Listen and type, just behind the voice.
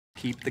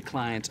Keep the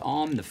clients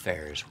on the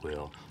Ferris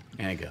wheel.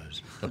 And it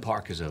goes. The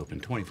park is open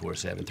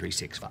 24/7,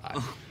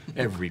 365.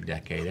 Every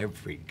decade,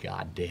 every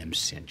goddamn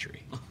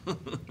century.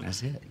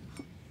 That's it.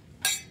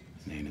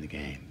 Name of the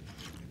game.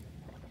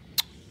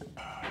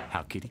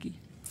 How kitty?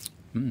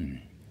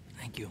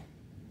 Thank you.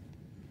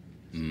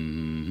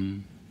 Mm-hmm.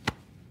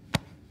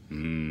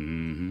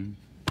 Mm-hmm.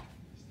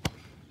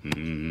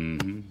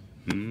 Mm-hmm.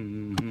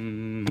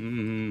 Mm-hmm.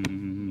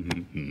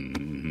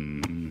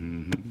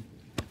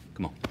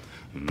 Come on.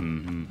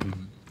 Mm-hmm.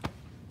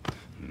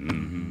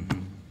 Mm-hmm.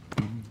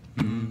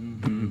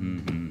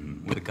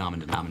 Mm-hmm. With a common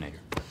denominator.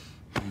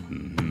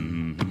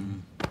 Mm-hmm.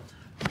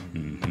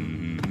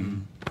 Mm-hmm.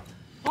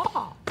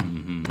 Ah.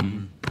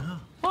 Mm-hmm.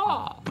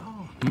 Ah.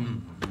 Mm-hmm.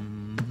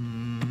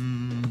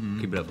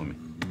 Keep it up with me.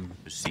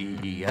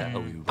 See how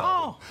we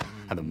roll.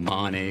 How the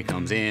money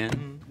comes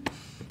in.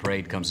 The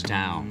parade comes to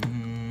town.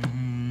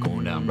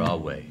 Going down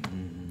Broadway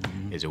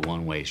is a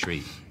one-way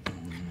street.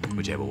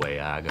 Whichever way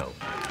I go.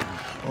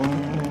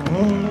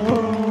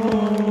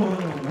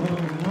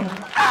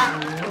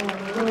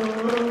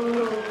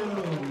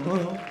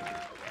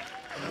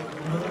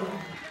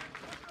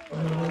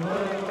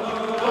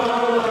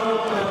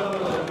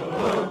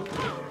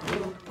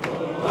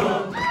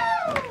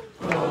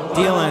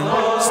 Dealing,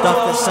 stuff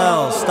that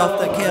sells, stuff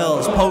that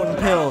kills, potent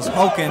pills,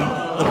 hoking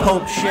the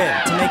Pope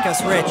shit to make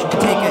us rich,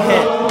 take a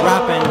hit,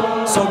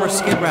 rapping, sober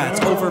skid rats,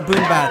 over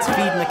boom bats,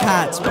 feeding the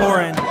cats,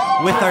 pouring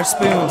with our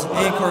spoons,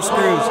 anchor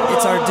screws,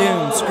 it's our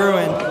doom,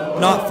 screwing,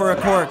 not for a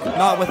cork,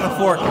 not with a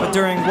fork, but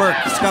during work,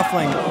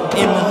 scuffling,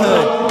 in the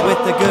hood, with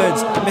the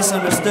goods,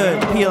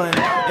 misunderstood, peeling,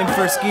 in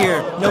first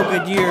gear, no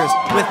good years,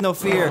 with no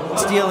fear,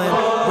 stealing,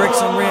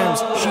 bricks and rims,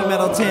 sheet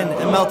metal tin,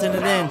 and melting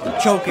it in,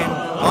 choking,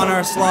 on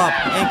our slop,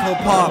 ankle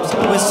pops,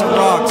 with some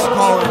rocks,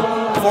 calling,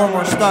 for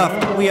more stuff,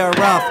 we are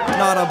rough,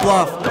 not a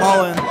bluff,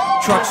 hauling,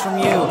 trucks from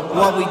you,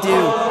 what we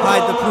do,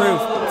 hide the proof,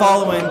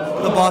 following,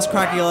 the boss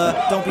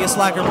Cracula, don't be a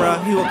slacker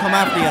bruh, he will come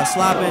after ya,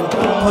 slapping,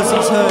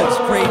 pussy's hoods,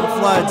 creating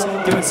floods,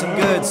 doing some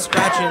goods,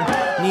 scratching,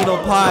 needle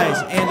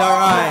pies, and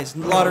our eyes,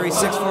 lottery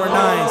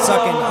 649,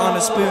 sucking on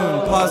a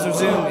spoon, pause or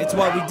zoom, it's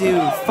what we do,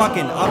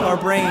 fucking up our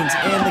brains,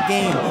 and the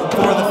game,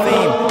 for the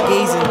fame,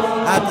 gazing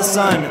at the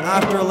sun,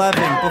 after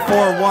 11,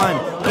 before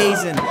 1,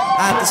 gazing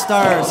at the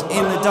stars,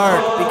 in the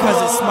dark,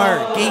 because it's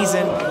smart,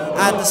 gazing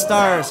at the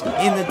stars,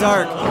 in the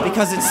dark,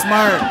 because it's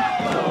smart.